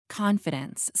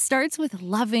Confidence starts with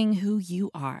loving who you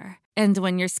are. And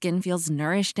when your skin feels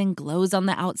nourished and glows on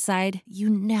the outside, you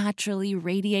naturally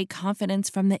radiate confidence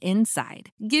from the inside.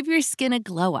 Give your skin a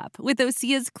glow up with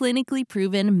Osea's clinically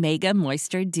proven Mega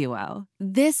Moisture Duo.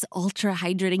 This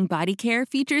ultra-hydrating body care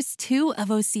features 2 of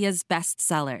Osea's best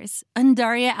sellers,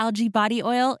 Undaria Algae Body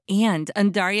Oil and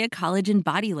Undaria Collagen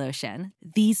Body Lotion.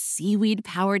 These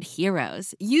seaweed-powered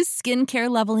heroes use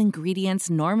skincare-level ingredients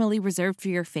normally reserved for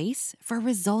your face for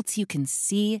results you can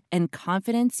see and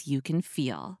confidence you can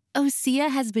feel. Osea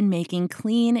has been making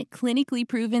clean, clinically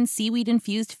proven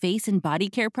seaweed-infused face and body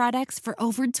care products for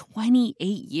over 28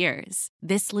 years.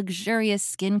 This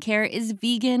luxurious skincare is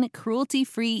vegan,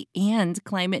 cruelty-free, and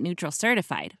climate-neutral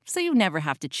certified, so you never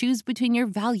have to choose between your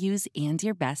values and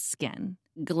your best skin.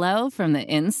 Glow from the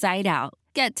inside out.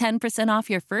 Get 10% off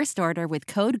your first order with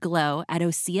code GLOW at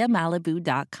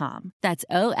OseaMalibu.com. That's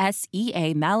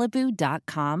OSEA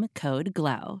Malibu.com, code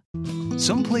GLOW.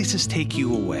 Some places take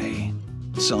you away.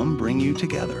 Some bring you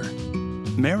together.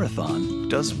 Marathon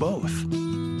does both.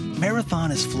 Marathon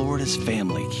is Florida's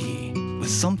family key, with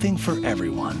something for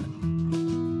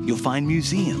everyone. You'll find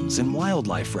museums and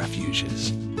wildlife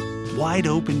refuges, wide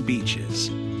open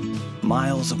beaches,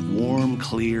 miles of warm,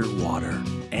 clear water,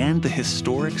 and the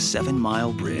historic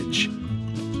 7-mile bridge.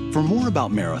 For more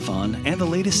about Marathon and the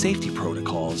latest safety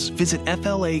protocols, visit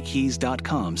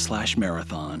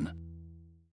flakeys.com/marathon.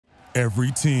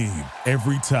 Every team,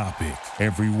 every topic,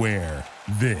 everywhere.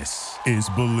 This is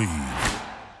Believe.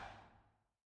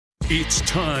 It's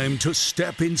time to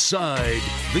step inside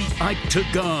the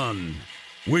Octagon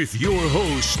with your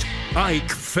host,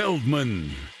 Ike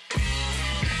Feldman.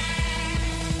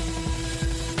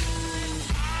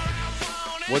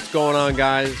 What's going on,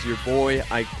 guys? Your boy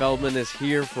Ike Feldman is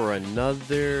here for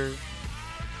another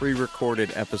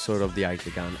pre-recorded episode of the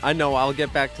Octagon. I know I'll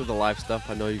get back to the live stuff.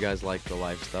 I know you guys like the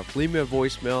live stuff. Leave me a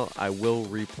voicemail. I will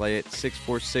replay it.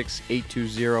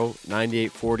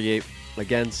 646-820-9848.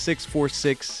 Again,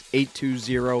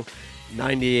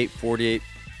 646-820-9848.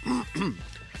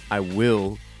 I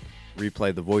will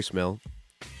replay the voicemail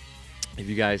if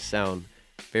you guys sound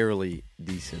fairly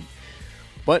decent.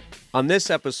 But on this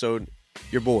episode,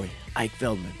 your boy Ike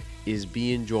Feldman is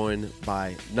being joined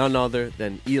by none other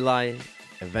than Eli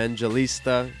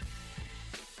Evangelista,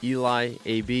 Eli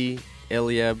AB,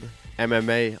 Eliab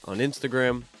MMA on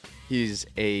Instagram. He's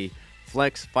a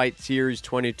Flex Fight Series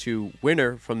 22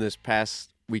 winner from this past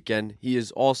weekend. He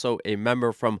is also a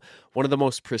member from one of the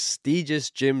most prestigious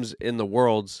gyms in the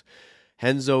world,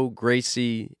 Renzo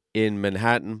Gracie in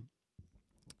Manhattan.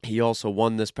 He also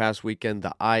won this past weekend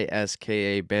the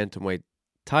ISKA Bantamweight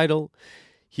title.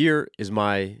 Here is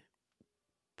my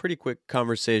pretty quick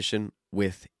conversation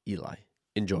with Eli.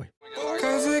 Enjoy.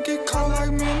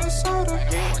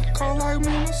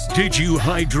 Did you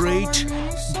hydrate?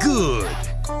 Good.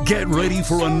 Get ready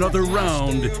for another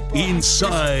round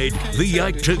inside the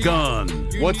Octagon.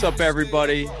 What's up,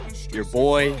 everybody? Your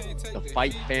boy, the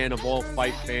fight fan of all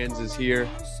fight fans, is here.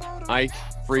 Ike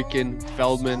freaking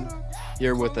Feldman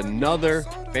here with another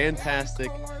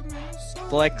fantastic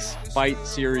Flex Fight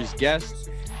Series guest.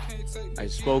 I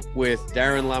spoke with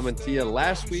Darren Lamantia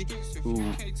last week, who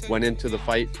went into the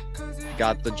fight,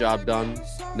 got the job done.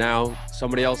 Now,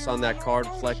 somebody else on that card,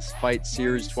 Flex Fight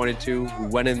Series 22, who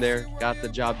went in there, got the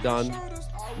job done.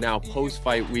 Now,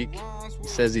 post-fight week, he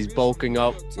says he's bulking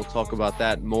up. We'll talk about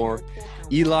that more.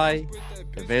 Eli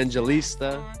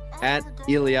Evangelista at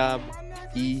Eliab,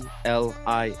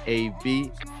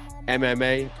 ELIAB,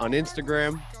 MMA on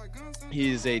Instagram. He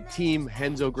is a Team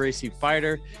Renzo Gracie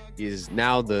fighter. He is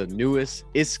now the newest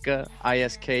ISKA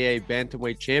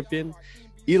Bantamweight champion.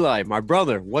 Eli, my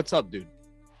brother, what's up, dude?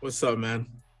 What's up, man?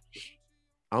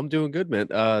 I'm doing good, man.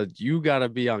 You got to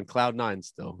be on cloud 9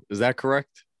 still. Is that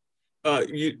correct? I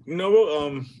feel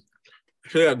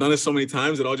like I've done it so many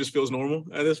times, it all just feels normal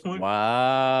at this point.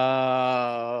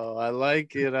 Wow. I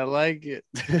like it.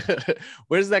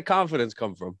 Where does that confidence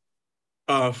come from?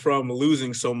 From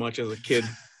losing so much as a kid.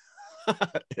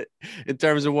 In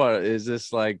terms of what? Is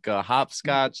this like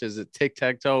hopscotch? Is it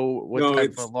tic-tac-toe? What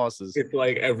type of losses? It's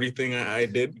like everything I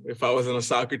did. If I was in a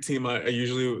soccer team,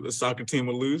 the soccer team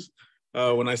would lose.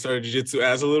 When I started jiu-jitsu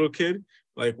as a little kid,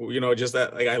 just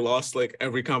that, I lost like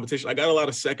every competition. I got a lot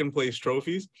of second place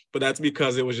trophies, but that's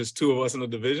because it was just 2 of us in the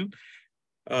division.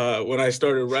 When I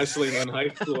started wrestling in high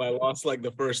school, I lost like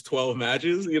the first 12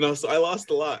 matches, so I lost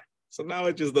a lot. So now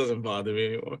it just doesn't bother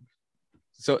me anymore.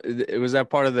 So was that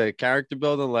part of the character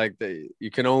building? Like you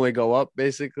can only go up,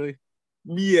 basically?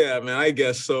 Yeah, man, I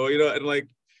guess so. And like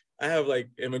I have like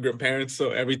immigrant parents, so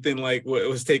everything like it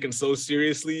was taken so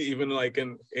seriously, even like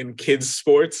in kids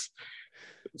sports.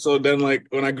 So then, like,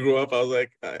 when I grew up, I was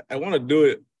like, I want to do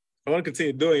it. I want to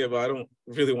continue doing it, but I don't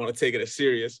really want to take it as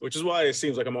serious, which is why it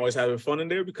seems like I'm always having fun in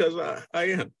there, because I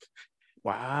am.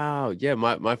 Wow. Yeah,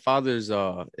 my father's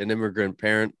an immigrant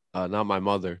parent, not my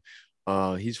mother.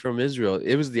 He's from Israel.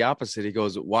 It was the opposite. He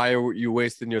goes, "Why are you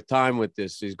wasting your time with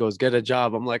this?" He goes, "Get a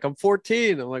job." I'm like, "I'm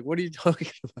 14." I'm like, "What are you talking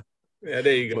about?" Yeah,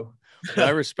 there you But, go. but I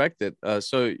respect it.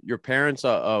 So your parents,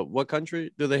 what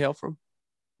country do they hail from?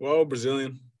 Well,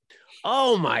 Brazilian.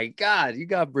 Oh my God, you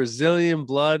got Brazilian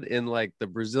blood in like the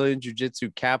Brazilian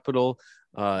Jiu-Jitsu capital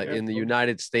Yeah, in the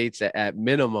United States at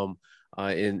minimum.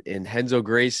 In Henzo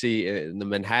Gracie in the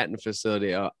Manhattan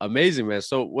facility. Amazing, man.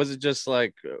 So was it just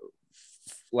like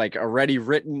already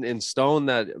written in stone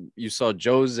that you saw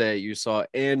Jose, you saw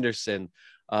Anderson,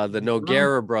 the no,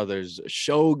 Nogueira brothers,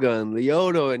 Shogun,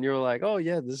 Lyoto, and you're like, oh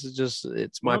yeah, this is just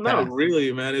it's my no, not path.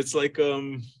 really, man. It's like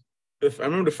if I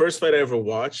remember the first fight I ever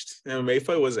watched, MMA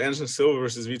fight, was Anderson Silva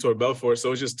versus Vitor Belfort.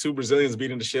 So it's just two Brazilians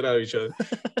beating the shit out of each other.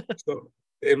 So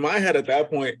in my head at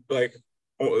that point, like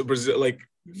Brazil, like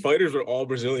fighters were all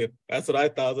Brazilian. That's what I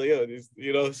thought. I was like,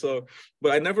 yo, So,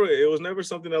 but it was never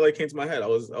something that like came to my head. I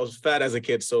was fat as a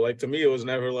kid, so like to me, it was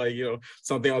never like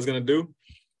something I was gonna do,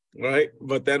 right?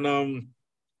 But then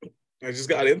I just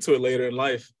got into it later in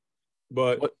life.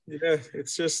 But What? yeah, it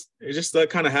just that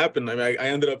kind of happened. I mean, I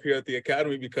ended up here at the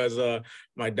academy because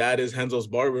my dad is Henzo's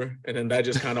barber, and then that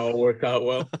just kind of all worked out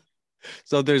well.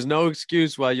 So there's no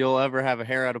excuse why you'll ever have a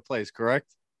hair out of place, correct?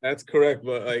 That's correct,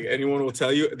 but like anyone will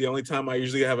tell you, the only time I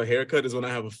usually have a haircut is when I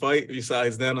have a fight.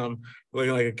 Besides then, I'm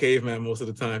looking like a caveman most of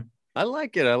the time. I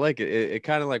like it. I like it. It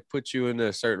kind of like puts you in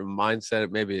a certain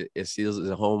mindset. Maybe it seals it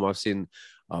at home. I've seen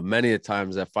many a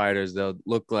times that fighters, they'll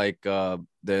look like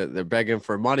they're begging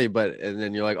for money, but and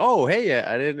then you're like, oh hey,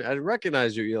 I didn't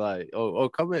recognize you. You're like, oh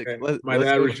come in, Okay. My let's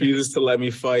dad go. refuses to let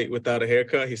me fight without a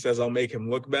haircut. He says I'll make him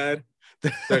look bad,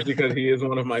 especially because he is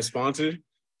one of my sponsors.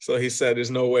 So he said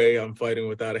there's no way I'm fighting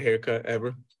without a haircut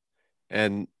ever.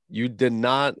 And you did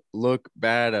not look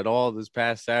bad at all this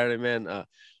past Saturday, man.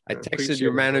 I I texted your appreciate it,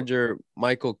 bro. manager,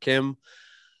 Michael Kim,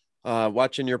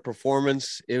 watching your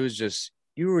performance. It was just,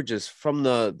 you were just from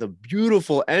the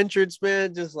beautiful entrance,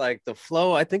 man, just like the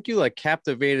flow. I think you like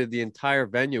captivated the entire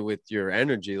venue with your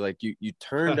energy. Like you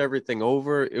turned everything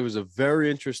over. It was a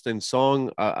very interesting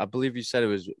song. I believe you said it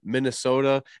was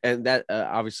Minnesota, and that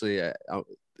obviously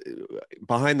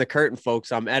behind the curtain,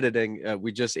 folks, I'm editing.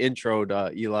 We just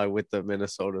introed Eli with the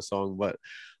Minnesota song, but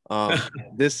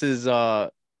this is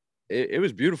it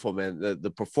was beautiful, man.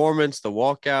 The performance, the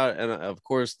walkout, and of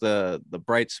course the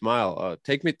bright smile.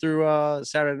 Take me through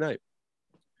Saturday night.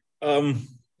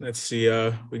 Let's see.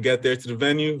 We got there to the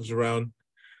venue. It was around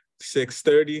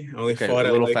 6:30. I only Okay, a fought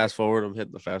at little like fast forward. I'm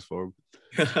hitting the fast forward.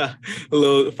 a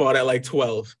little fought at like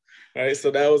 12. All right.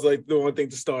 So that was like the one thing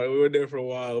to start. We were there for a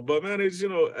while. But man, it's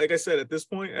like I said, at this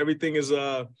point, everything is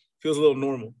feels a little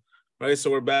normal. Right. So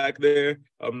we're back there.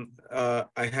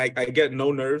 I get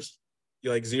no nerves,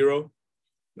 like zero.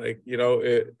 Like,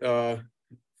 it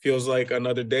feels like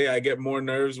another day. I get more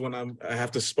nerves when I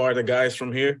have to spar the guys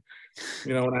from here.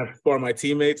 When I have to spar my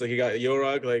teammates, like you got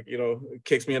Yorok, like,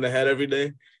 kicks me in the head every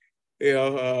day. You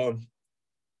know,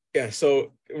 yeah,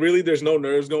 so really there's no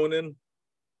nerves going in.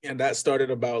 And that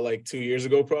started about like 2 years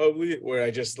ago, probably, where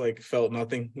I just like felt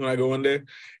nothing when I go in there.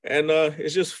 And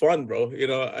it's just fun, bro.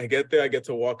 I get there, I get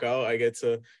to walk out, I get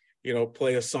to,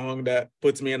 play a song that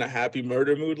puts me in a happy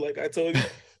murder mood, like I told you.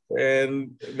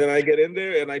 And then I get in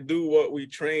there and I do what we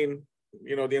train,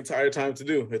 the entire time to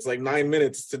do. It's like 9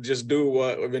 minutes to just do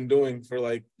what we've been doing for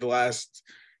like the last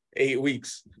 8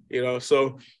 weeks,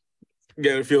 So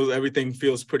again, everything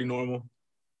feels pretty normal.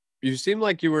 You seem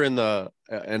like you were in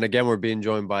and again, we're being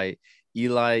joined by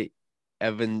Eli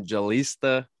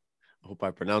Evangelista. I hope I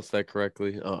pronounced that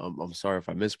correctly. I'm sorry if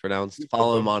I mispronounced.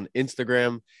 Follow him on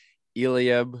Instagram,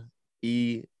 Eliab,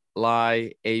 Eli,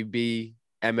 AB,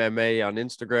 MMA on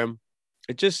Instagram.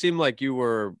 It just seemed like you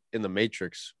were in the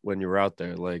Matrix when you were out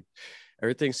there. Like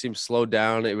everything seemed slowed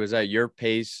down. It was at your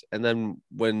pace. And then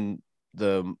when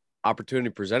the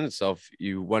opportunity presented itself,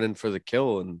 you went in for the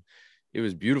kill and it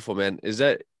was beautiful, man. Is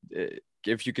that,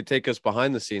 if you could take us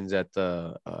behind the scenes at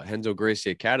the Henzo Gracie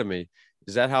Academy,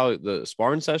 is that how the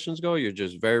sparring sessions go? You're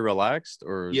just very relaxed,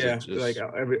 or is Yeah, it just like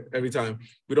every time.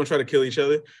 We don't try to kill each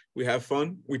other. We have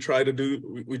fun. We try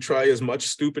as much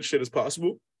stupid shit as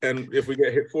possible. And if we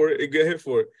get hit for it, get hit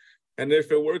for it. And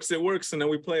if it works, it works. And then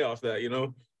we play off that,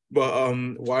 But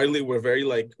widely,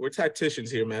 we're tacticians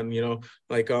here, man.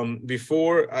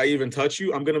 Before I even touch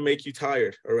you, I'm gonna make you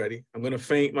tired already. I'm gonna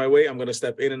feint my way. I'm gonna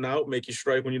step in and out, make you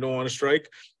strike when you don't want to strike.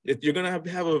 You're gonna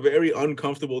have a very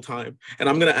uncomfortable time, and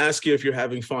I'm gonna ask you if you're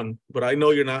having fun. But I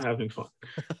know you're not having fun.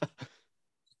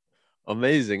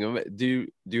 Amazing. Do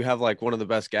you have like one of the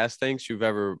best gas tanks you've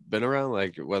ever been around?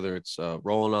 Like whether it's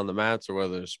rolling on the mats or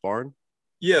whether it's sparring?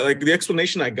 Yeah, like the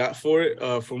explanation I got for it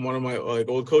from one of my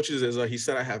old coaches is he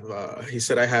said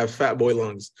I have fat boy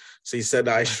lungs. So he said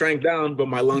I shrank down, but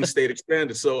my lungs stayed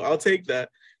expanded. So I'll take that.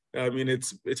 I mean,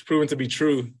 it's proven to be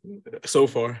true so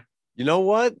far. You know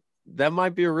what? That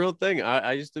might be a real thing.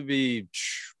 I used to be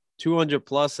 200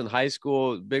 plus in high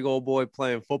school, big old boy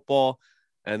playing football,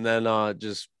 and then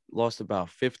just lost about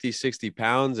 50, 60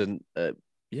 pounds. And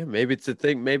yeah, maybe it's a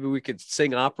thing. Maybe we could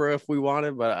sing opera if we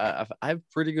wanted, but I have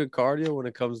pretty good cardio when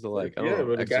it comes to like, I don't know,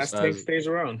 But the gas tank exercise. stays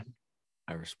around.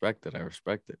 I respect it. I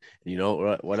respect it. And you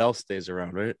know what else stays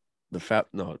around, right? The fat.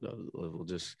 No,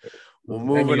 we're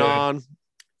moving on.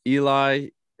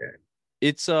 Eli, Yeah.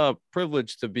 it's a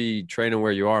privilege to be training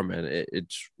where you are, man.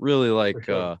 It's really like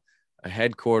Sure. a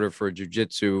headquarter for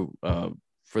jiu-jitsu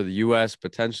for the U.S.,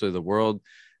 potentially the world.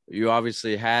 You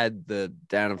obviously had the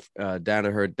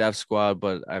Danaher Death Squad,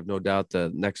 but I have no doubt the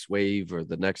next wave or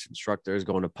the next instructor is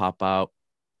going to pop out.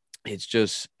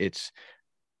 It's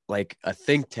like a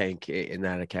think tank in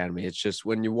that academy. It's just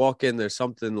when you walk in, there's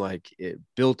something like it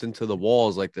built into the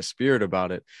walls, like the spirit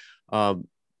about it.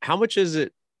 How much is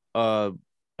it a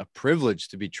privilege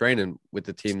to be training with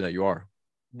the team that you are?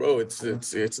 Bro, it's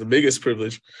the biggest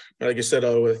privilege. Like you said,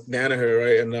 with Danaher,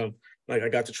 right? And like I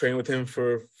got to train with him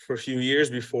for a few years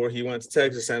before he went to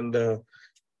Texas, and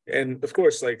of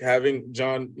course, like having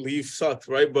John leave sucked,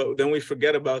 right? But then we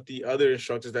forget about the other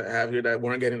instructors that I have here that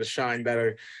weren't getting to shine, that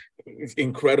are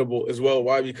incredible as well.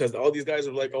 Why? Because all these guys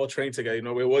are like all trained together. You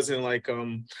know, it wasn't like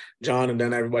John and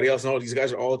then everybody else. No, these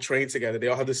guys are all trained together. They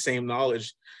all have the same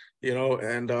knowledge, you know,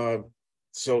 and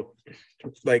so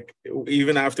like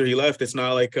even after he left, it's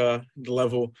not like the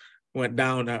level went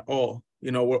down at all.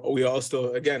 You know, we all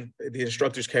still, again, the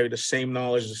instructors carry the same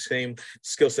knowledge, the same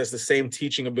skill sets, the same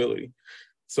teaching ability.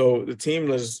 So the team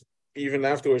was, even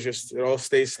afterwards, just it all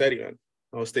stays steady, man.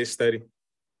 It all stays steady.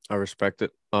 I respect it.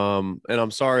 And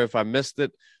I'm sorry if I missed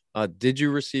it. Did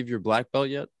you receive your black belt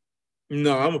yet?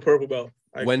 No, I'm a purple belt.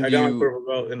 I When do got my you purple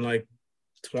belt in like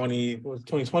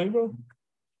 2020, bro?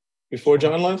 Before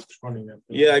John left?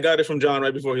 Yeah, I got it from John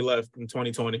right before he left in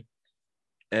 2020.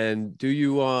 and do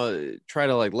you try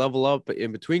to like level up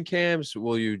in between camps?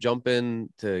 Will you jump in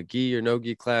to gi or no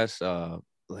gi class? So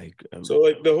like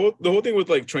the whole thing with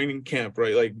like training camp,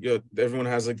 right? Like everyone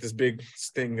has like this big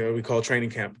thing we call training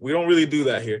camp. We don't really do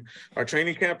that here. Our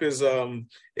training camp is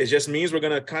it just means we're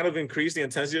gonna kind of increase the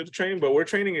intensity of the training, but we're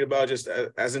training about just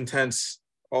as intense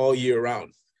all year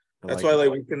round. That's why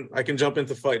like I can jump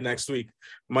into fight next week.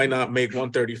 Might not make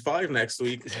 135 next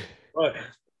week, but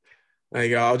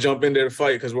like I'll jump in there to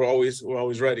fight because we're always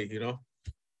ready, you know.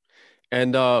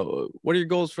 And what are your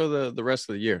goals for the rest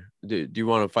of the year? Do you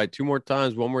want to fight 2 more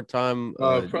times, 1 more time?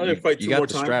 Probably fight you 2 got more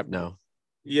the times. strap now.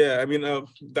 Yeah, I mean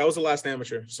that was the last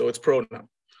amateur, so it's pro now.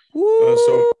 Woo!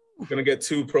 So we're gonna get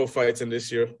 2 pro fights in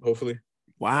this year, hopefully.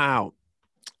 Wow.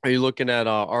 Are you looking at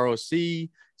ROC,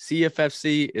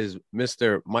 CFFC? Is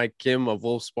Mr. Mike Kim of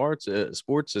Wolf Sports? Is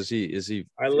he?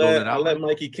 I filling it out? let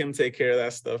Mikey Kim take care of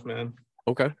that stuff, man.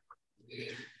 Okay.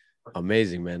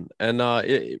 Amazing, man. And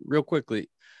real quickly,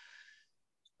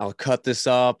 I'll cut this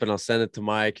up and I'll send it to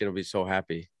Mike and he'll be so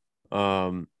happy.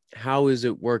 How is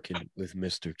it working with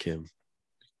Mr. Kim?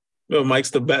 No,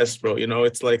 Mike's the best, bro. You know,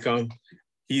 it's like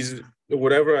he's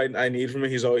whatever I need from him,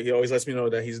 he always lets me know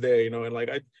that he's there, you know, and like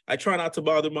I try not to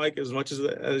bother Mike as much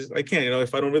as I can. You know,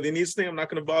 if I don't really need something, I'm not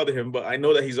gonna bother him, but I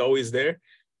know that he's always there,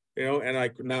 you know, and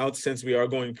like now since we are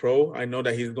going pro, I know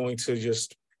that he's going to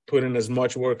just put in as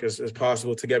much work as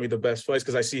possible to get me the best fights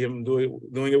because I see him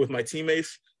doing it with my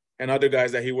teammates and other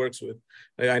guys that he works with.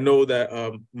 Like, I know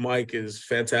that Mike is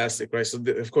fantastic, right? So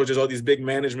of course, there's all these big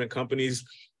management companies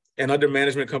and other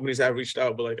management companies have reached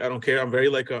out, but like I don't care. I'm very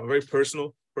like a very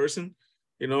personal person.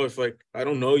 You know, if like I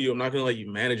don't know you, I'm not gonna let you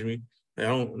manage me. Like, I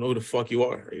don't know who the fuck you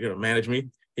are. You're gonna manage me.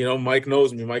 You know, Mike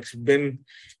knows me. Mike's been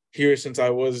here since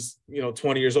I was,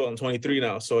 20 years old. I'm 23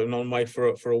 now, so I've known Mike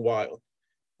for a while.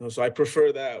 So I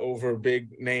prefer that over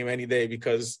big name any day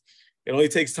because it only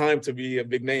takes time to be a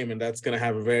big name, and that's gonna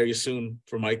happen very soon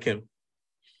for Mike Kim.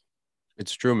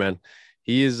 It's true, man.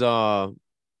 He is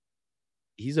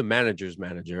he's a manager's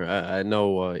manager. I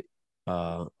know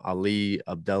Ali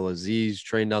Abdelaziz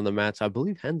trained on the mats. I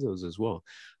believe Henzo's as well.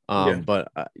 Yeah.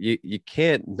 But you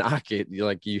can't knock it.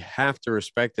 You have to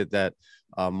respect it that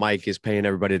Mike is paying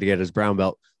everybody to get his brown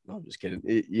belt. No, I'm just kidding.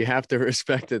 You have to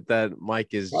respect it that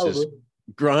Mike is Probably. just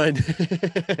grind.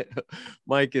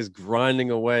 Mike is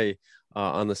grinding away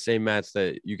on the same mats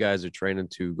that you guys are training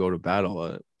to go to battle.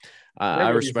 Yeah, I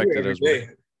but he's respect here it every as well. day.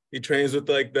 He trains with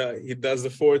he does the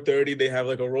 4:30. They have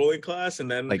like a rolling class,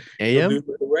 and then Like he'll do AM?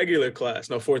 the regular class.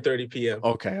 No, 4:30 p.m.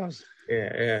 Okay.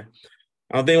 Yeah, yeah.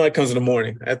 I don't think like comes in the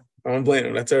morning. I don't blame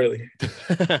him. That's early.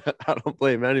 I don't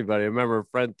blame anybody. I remember a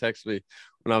friend texted me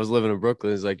when I was living in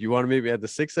Brooklyn. He's like, "You want to meet me at the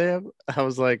 6 a.m.?" I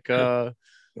was like,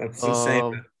 That's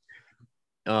insane.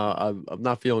 I'm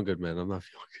not feeling good, man. I'm not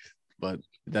feeling good." But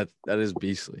that is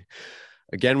beastly.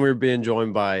 Again, we're being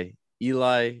joined by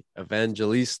Eli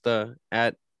Evangelista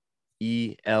at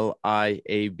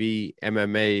ELIAB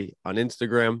MMA on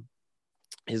Instagram.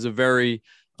 He's a very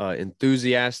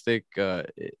enthusiastic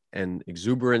and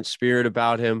exuberant spirit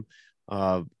about him.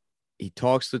 He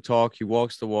talks the talk, he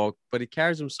walks the walk, but he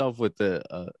carries himself with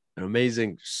an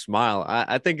amazing smile.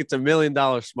 I think it's $1 million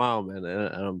smile, man.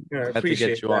 And I'm Yeah, I glad to get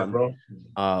appreciate you that, on bro.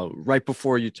 right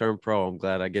before you turn pro. I'm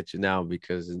glad I get you now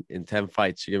because in 10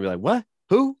 fights, you're going to be like, what?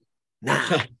 Who?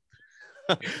 Nah.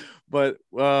 But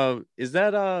is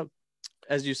that,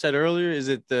 as you said earlier, is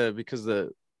it because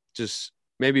just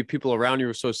maybe people around you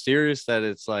are so serious that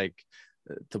it's like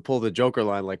to pull the Joker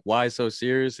line, like why so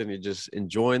serious, and you're just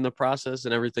enjoying the process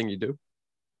and everything you do?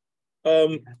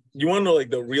 You want to know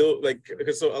like the real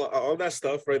because so all that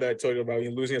stuff right that I told you about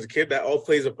you losing as a kid, that all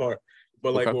plays a part.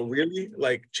 But like Okay. what really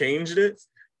like changed it,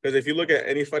 because if you look at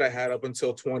any fight I had up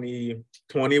until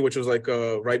 2020, which was like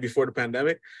right before the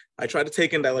pandemic, I tried to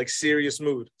take in that like serious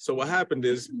mood. So what happened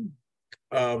is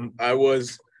I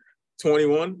was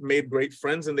 21, made great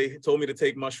friends, and they told me to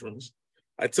take mushrooms.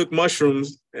 I took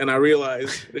mushrooms and I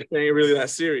realized this ain't really that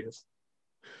serious.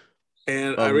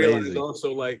 And I realized Amazing.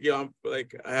 also like, I'm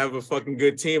like, I have a fucking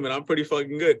good team and I'm pretty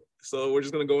fucking good. So we're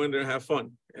just gonna go in there and have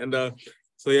fun. And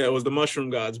so yeah, it was the mushroom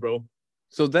gods, bro.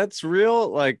 So that's real.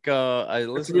 Like I That's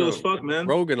listen real as to fuck, man.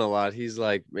 Rogan a lot. He's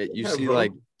like, you Yeah, see bro.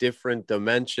 like different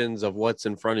dimensions of what's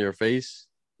in front of your face.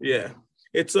 Yeah.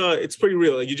 It's pretty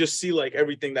real. Like you just see like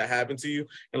everything that happened to you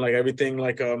and like everything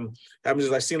like happens.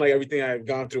 I've seen like everything I've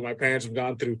gone through, my parents have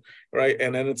gone through, right?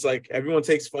 And then it's like everyone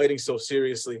takes fighting so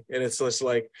seriously. And it's just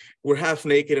like we're half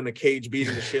naked in a cage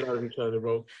beating the shit out of each other,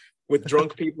 bro, with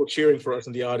drunk people cheering for us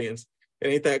in the audience. It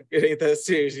ain't that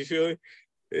serious, you feel me?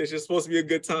 It's just supposed to be a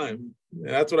good time. And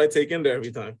that's what I take in there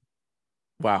every time.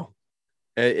 Wow.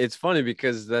 It's funny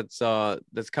because that's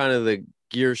kind of the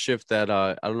gear shift that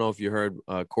I don't know if you heard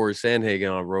Corey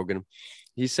Sandhagen on Rogan.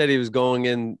 He said he was going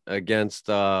in against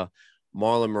Marlon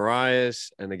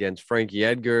Moraes and against Frankie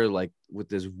Edgar, like with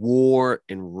this war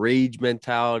and rage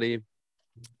mentality.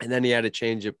 And then he had to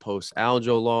change it post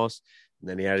Aljo loss. And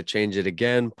then he had to change it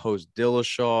again post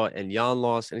Dillashaw and Jan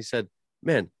loss. And he said,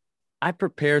 man, I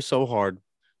prepare so hard.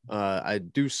 I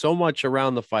do so much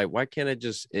around the fight. Why can't I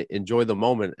just enjoy the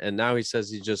moment? And now he says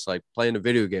he's just like playing a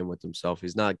video game with himself.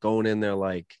 He's not going in there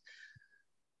like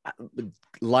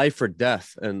life or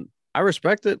death. And I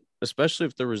respect it, especially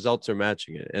if the results are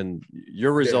matching it. And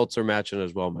your results are matching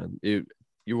as well, man.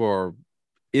 You are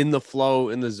in the flow,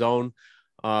 in the zone.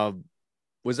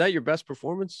 Was that your best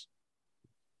performance?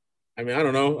 I mean, I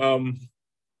don't know.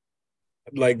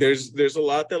 Like there's a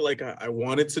lot that like I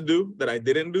wanted to do that I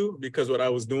didn't do because what I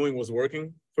was doing was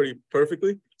working pretty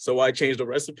perfectly. So why change the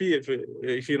recipe if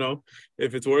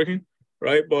it's working,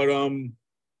 right? But I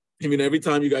mean, every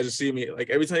time you guys see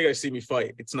me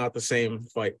fight, it's not the same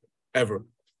fight ever.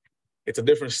 It's a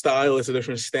different style, it's a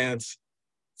different stance,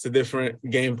 it's a different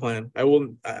game plan. I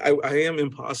am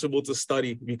impossible to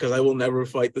study because I will never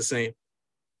fight the same.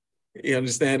 You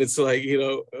understand? It's like,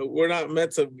 we're not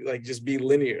meant to like just be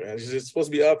linear. It's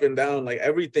supposed to be up and down. Like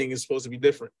everything is supposed to be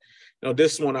different.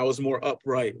 This one I was more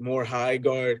upright, more high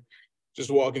guard,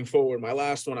 just walking forward. My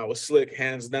last one I was slick,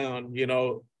 hands down,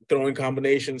 throwing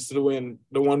combinations to the win.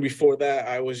 The one before that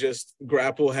I was just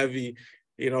grapple heavy,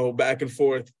 back and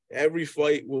forth. Every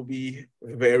fight will be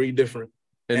very different.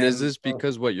 And is this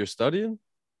because what you're studying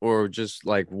or just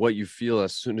like what you feel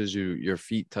as soon as your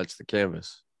feet touch the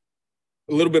canvas?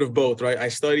 A little bit of both, right? I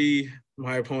study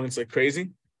my opponents like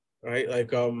crazy, right?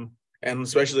 Like, and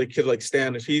especially a kid like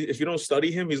Stan, if you don't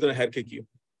study him, he's gonna head kick you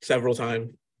several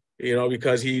times,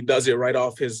 because he does it right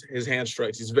off his hand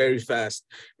strikes. He's very fast,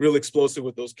 real explosive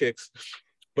with those kicks.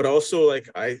 But also, like,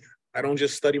 I don't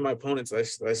just study my opponents.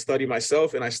 I study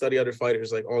myself and I study other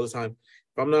fighters like all the time.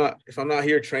 If I'm not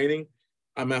here training,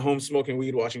 I'm at home smoking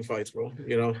weed, watching fights, bro.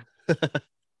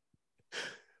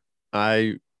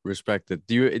 I respect it.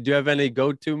 Do you have any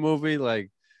go-to movie?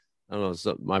 Like I don't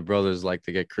know. My brothers like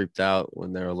to get creeped out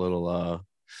when they're a little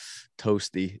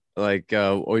toasty. Like,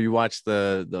 or you watch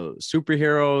the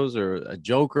superheroes or a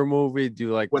Joker movie. Do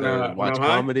you like to When watch I'm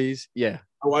high, comedies? Yeah.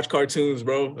 I watch cartoons,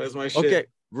 bro. That's my Okay. shit.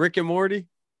 Rick and Morty.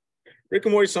 Rick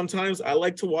and Morty. Sometimes I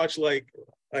like to watch like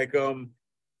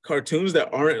cartoons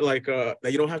that aren't like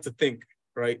that you don't have to think,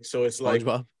 right? So it's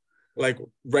SpongeBob. like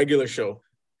regular show.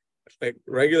 Like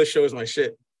regular show is my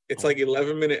shit. It's like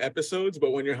 11-minute episodes,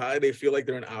 but when you're high, they feel like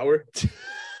they're an hour.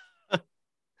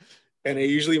 And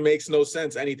it usually makes no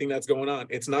sense, anything that's going on.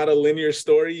 It's not a linear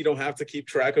story. You don't have to keep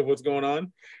track of what's going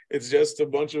on. It's just a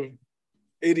bunch of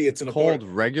idiots in a Called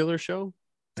park. regular show.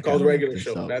 It's called regular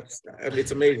show.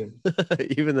 It's amazing.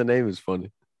 Even the name is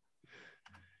funny.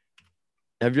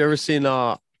 Have you ever seen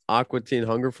Aqua Teen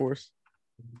Hunger Force?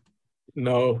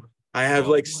 No, I have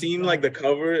seen like the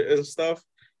cover and stuff,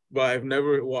 but I've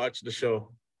never watched the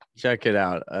show. Check it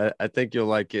out. I think you'll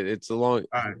like it. It's Right.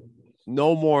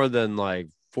 no more than like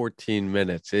 14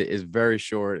 minutes. It is very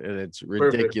short and it's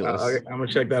ridiculous. I'm gonna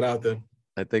check that out then.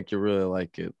 I think you really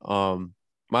like it.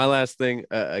 My last thing,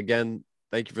 again,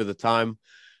 thank you for the time.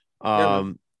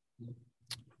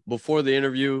 Before the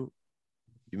interview,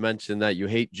 you mentioned that you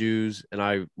hate Jews,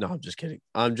 and no, I'm just kidding.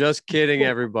 I'm just kidding,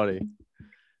 everybody.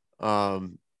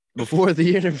 Before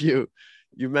the interview,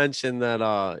 you mentioned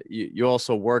that you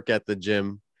also work at the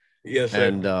gym. Yes, sir.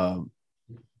 And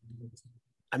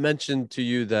I mentioned to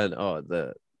you that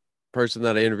the person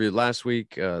that I interviewed last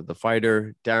week, the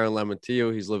fighter, Darren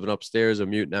Lamontillo, he's living upstairs, a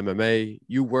mutant MMA.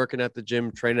 You working at the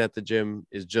gym, training at the gym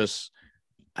is just,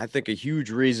 I think, a huge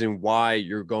reason why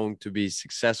you're going to be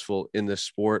successful in this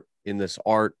sport, in this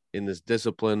art, in this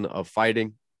discipline of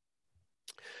fighting.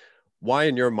 Why,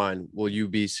 in your mind, will you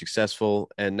be successful?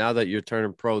 And now that you're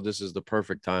turning pro, this is the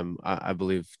perfect time, I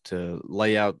believe, to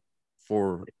lay out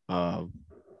for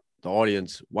the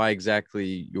audience why exactly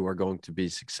you are going to be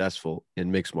successful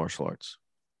in mixed martial arts.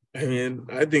 I mean,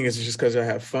 I think it's just because I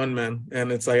have fun, man.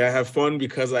 And it's like I have fun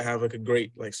because I have like a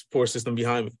great like support system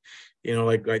behind me. You know,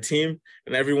 like my team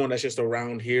and everyone that's just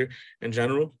around here in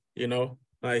general, you know.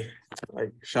 Like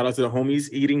shout out to the homies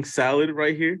eating salad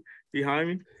right here behind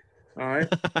me. All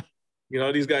right. You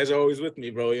know, these guys are always with me,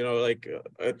 bro, you know, like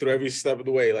through every step of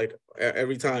the way, like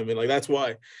every time. And like that's why,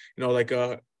 you know, like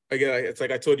again, it's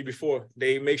like I told you before,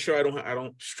 they make sure I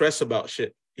don't stress about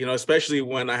shit, you know, especially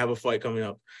when I have a fight coming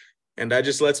up. And that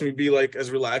just lets me be like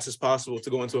as relaxed as possible to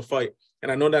go into a fight. And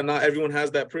I know that not everyone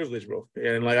has that privilege, bro.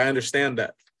 And like I understand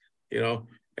that, you know,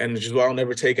 and it's just why I'll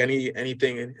never take any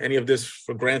of this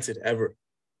for granted ever.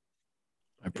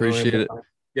 I appreciate it.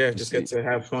 Yeah, just get to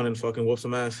have fun and fucking whoop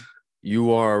some ass.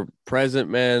 You are present,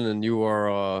 man, and you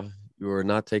are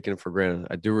not taking it for granted.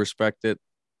 I do respect it.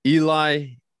 Eli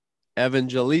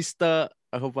Evangelista,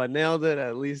 I hope I nailed it,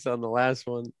 at least on the last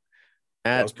one.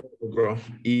 At bro.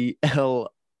 ELIAB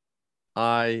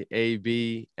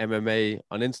MMA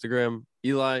on Instagram.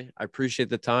 Eli, I appreciate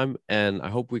the time, and I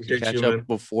hope we can catch up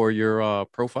before your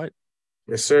pro fight.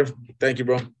 Yes, sir. Thank you,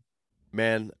 bro.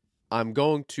 Man, I'm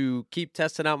going to keep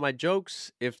testing out my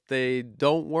jokes. If they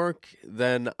don't work,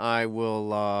 then I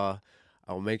will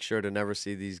make sure to never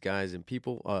see these guys in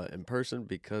person,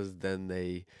 because then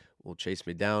they will chase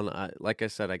me down. Like I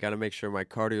said, I got to make sure my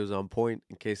cardio is on point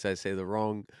in case I say the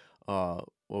wrong, what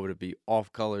would it be,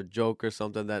 off-color joke or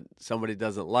something that somebody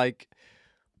doesn't like.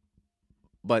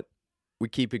 But we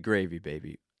keep it gravy,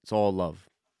 baby. It's all love.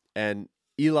 And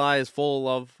Eli is full of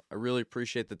love. I really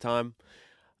appreciate the time.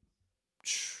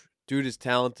 Dude is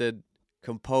talented,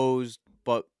 composed,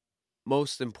 but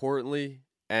most importantly,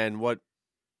 and what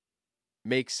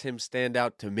makes him stand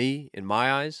out to me in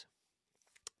my eyes,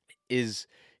 is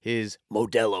his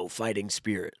Modelo fighting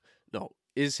spirit. No,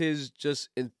 is his just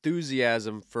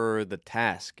enthusiasm for the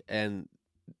task and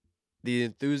the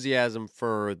enthusiasm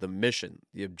for the mission,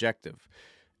 the objective.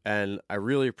 And I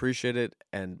really appreciate it.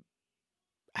 And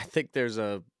I think there's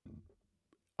a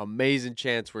amazing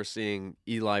chance we're seeing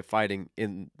Eli fighting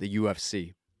in the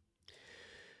UFC.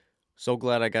 So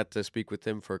glad I got to speak with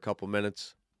him for a couple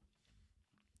minutes.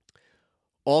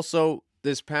 Also,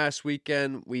 this past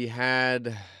weekend, we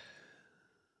had,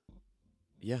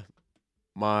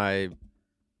 my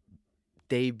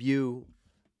debut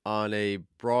on a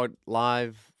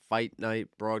live fight night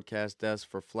broadcast desk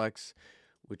for Flex,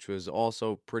 which was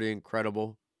also pretty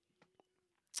incredible.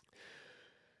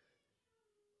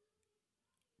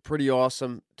 Pretty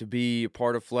awesome to be a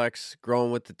part of Flex,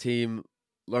 growing with the team,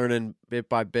 learning bit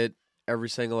by bit every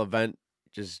single event,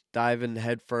 just diving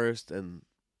head first and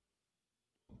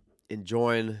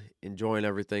enjoying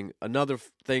everything. Another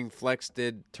thing Flex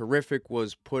did terrific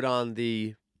was put on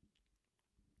the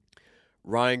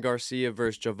Ryan Garcia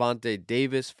versus Gervonta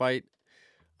Davis fight.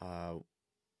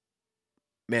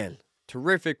 Man,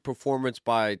 terrific performance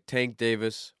by Tank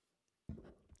Davis.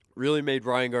 Really made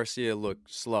Ryan Garcia look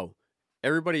slow.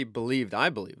 Everybody believed, I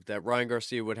believed, that Ryan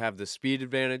Garcia would have the speed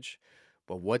advantage.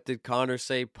 But what did Conor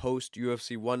say post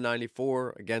UFC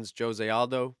 194 against Jose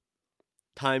Aldo?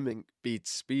 Timing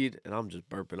beats speed. And I'm just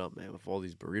burping up, man, with all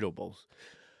these burrito bowls.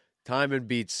 Timing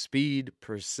beats speed.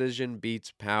 Precision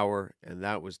beats power. And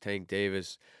that was Tank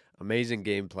Davis. Amazing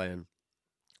game plan.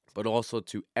 But also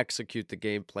to execute the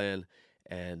game plan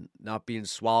and not being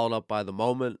swallowed up by the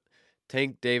moment.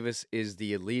 Tank Davis is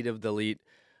the elite of the elite.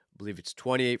 I believe it's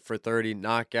 28 for 30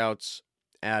 knockouts.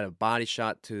 Add a body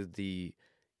shot to the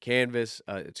canvas,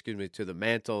 to the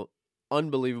mantle.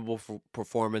 Unbelievable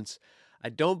performance. I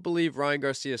don't believe Ryan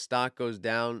Garcia's stock goes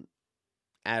down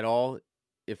at all,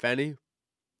 if any.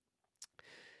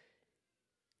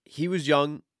 He was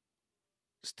young,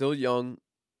 still young,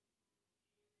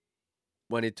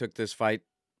 when he took this fight.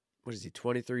 What is he,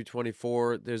 23,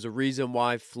 24? There's a reason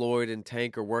why Floyd and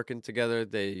Tank are working together.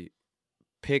 They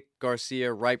pick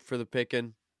Garcia ripe for the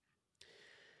picking.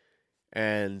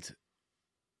 And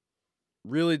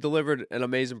really delivered an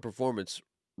amazing performance.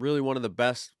 Really one of the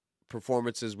best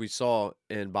performances we saw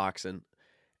in boxing.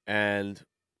 And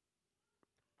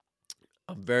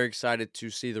I'm very excited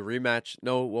to see the rematch.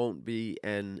 No, it won't be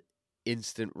an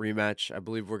instant rematch. I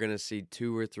believe we're going to see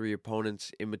 2 or 3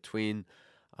 opponents in between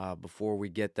before we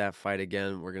get that fight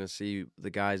again. We're going to see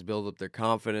the guys build up their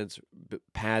confidence,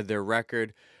 pad their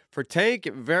record. For Tank,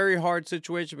 very hard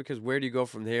situation, because where do you go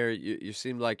from here? You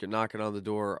seem like you're knocking on the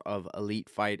door of elite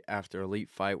fight after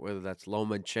elite fight, whether that's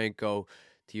Lomachenko,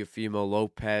 Teofimo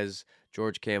Lopez,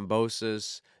 George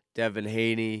Kambosos, Devin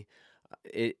Haney.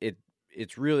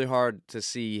 It's really hard to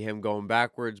see him going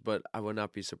backwards, but I would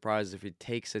not be surprised if he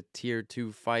takes a tier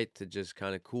 2 fight to just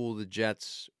kind of cool the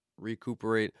jets,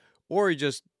 recuperate, or he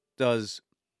just does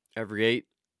every 8,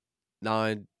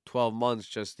 9, 12 months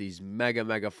just these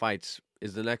mega fights.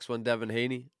 Is the next one Devin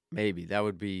Haney? Maybe. That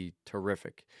would be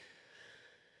terrific.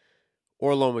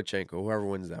 Or Lomachenko, whoever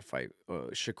wins that fight.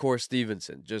 Shakur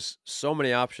Stevenson. Just so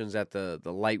many options at the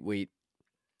lightweight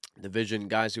division.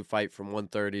 Guys who fight from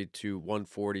 130 to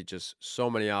 140. Just so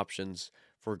many options.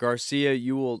 For Garcia,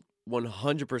 you will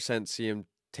 100% see him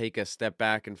take a step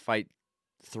back and fight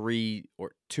 2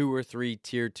 or 3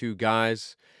 tier 2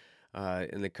 guys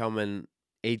in the coming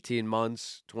 18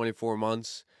 months, 24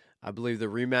 months. I believe the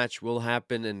rematch will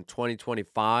happen in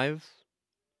 2025.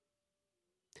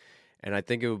 And I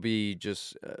think it will be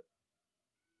just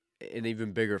an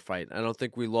even bigger fight. I don't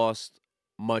think we lost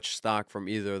much stock from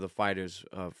either of the fighters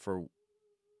for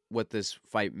what this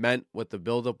fight meant, what the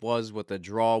buildup was, what the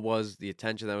draw was, the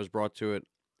attention that was brought to it.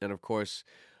 And, of course,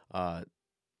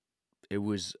 it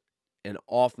was an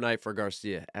off night for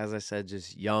Garcia. As I said,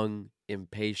 just young,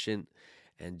 impatient,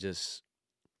 and just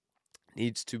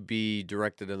needs to be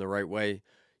directed in the right way.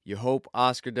 You hope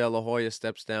Oscar De La Hoya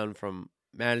steps down from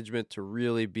management to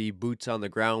really be boots on the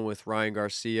ground with Ryan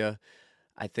Garcia.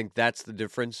 I think that's the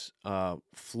difference.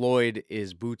 Floyd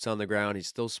is boots on the ground. He's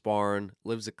still sparring,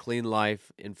 lives a clean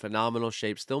life, in phenomenal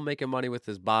shape, still making money with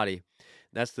his body.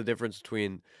 That's the difference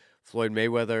between Floyd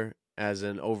Mayweather as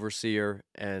an overseer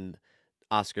and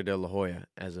Oscar De La Hoya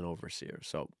as an overseer.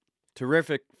 So,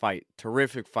 terrific fight.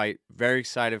 Very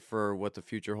excited for what the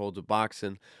future holds with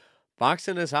boxing.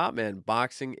 Boxing is hot, man.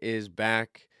 Boxing is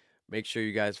back. Make sure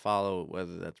you guys follow,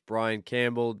 whether that's Brian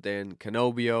Campbell, Dan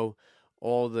Canobio,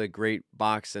 all the great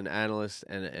boxing analysts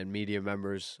and media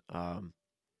members.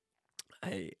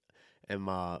 I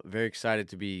am very excited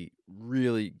to be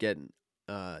really getting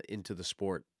into the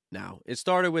sport now. It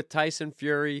started with Tyson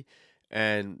Fury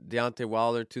and Deontay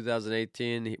Wilder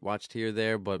 2018. Watched here,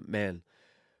 there, but man,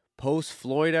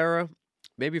 post-Floyd era,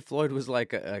 maybe Floyd was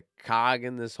like a cog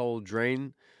in this whole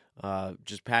drain,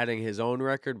 just padding his own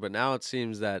record. But now it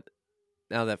seems that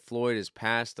now that Floyd is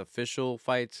past official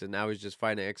fights and now he's just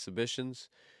fighting exhibitions,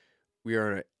 we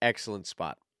are in an excellent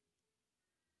spot.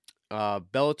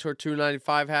 Bellator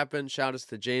 295 happened. Shout outs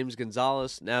to James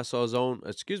Gonzalez,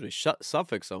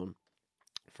 Suffolk's own,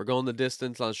 for going the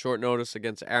distance on short notice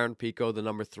against Aaron Pico, the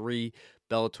number 3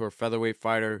 Bellator featherweight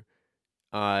fighter.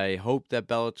 I hope that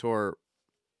Bellator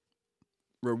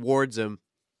rewards him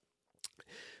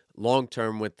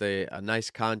long-term with a nice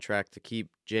contract to keep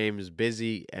James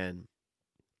busy and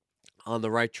on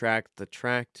the right track, the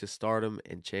track to stardom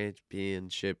and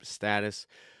championship status.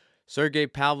 Sergey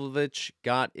Pavlovich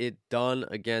got it done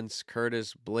against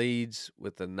Curtis Blades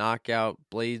with a knockout.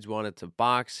 Blades wanted to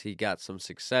box. He got some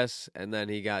success, and then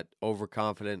he got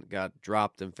overconfident, got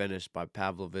dropped and finished by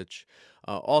Pavlovich.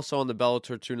 Also on the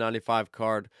Bellator 295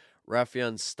 card,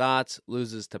 Rafion Stotts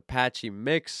loses to Patchy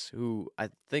Mix, who I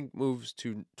think moves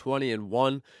to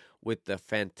 20-1 with the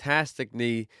fantastic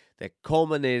knee that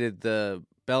culminated the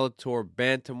Bellator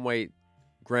Bantamweight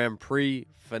Grand Prix.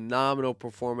 Phenomenal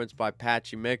performance by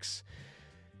Patchy Mix.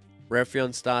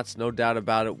 Rafion Stotts, no doubt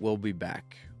about it, will be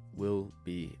back.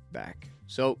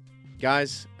 So,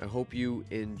 guys, I hope you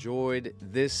enjoyed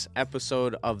this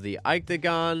episode of the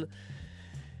Octagon.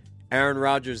 Aaron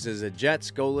Rodgers is a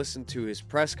Jets. Go listen to his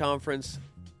press conference.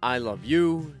 I love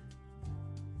you.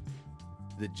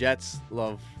 The Jets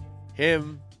love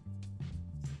him.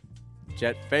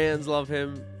 Jet fans love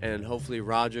him. And hopefully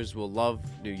Rodgers will love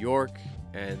New York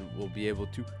and will be able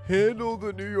to handle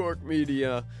the New York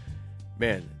media.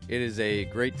 Man, it is a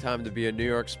great time to be a New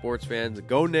York sports fan.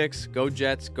 Go Knicks, go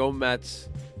Jets, go Mets,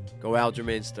 go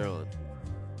Aljamain Sterling.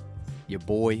 Your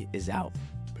boy is out.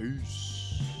 Peace.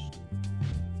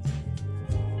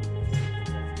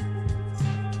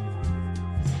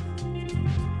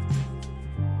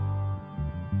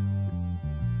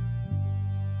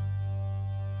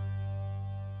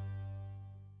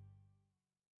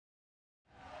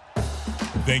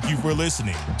 Thank you for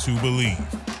listening to Believe.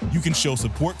 You can show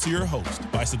support to your host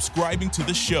by subscribing to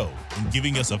the show and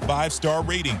giving us a 5-star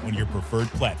rating on your preferred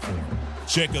platform.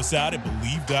 Check us out at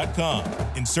Believe.com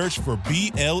and search for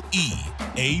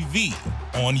BLEAV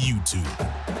on YouTube.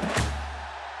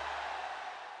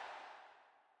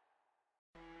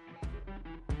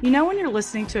 You know when you're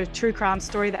listening to a true crime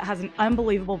story that has an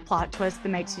unbelievable plot twist that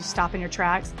makes you stop in your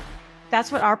tracks?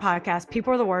 That's what our podcast,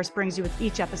 People Are the Worst, brings you with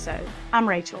each episode. I'm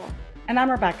Rachel. And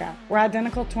I'm Rebecca. We're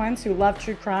identical twins who love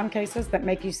true crime cases that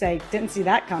make you say, didn't see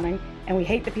that coming, and we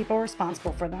hate the people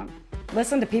responsible for them.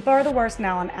 Listen to People Are the Worst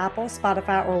now on Apple,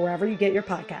 Spotify, or wherever you get your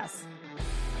podcasts.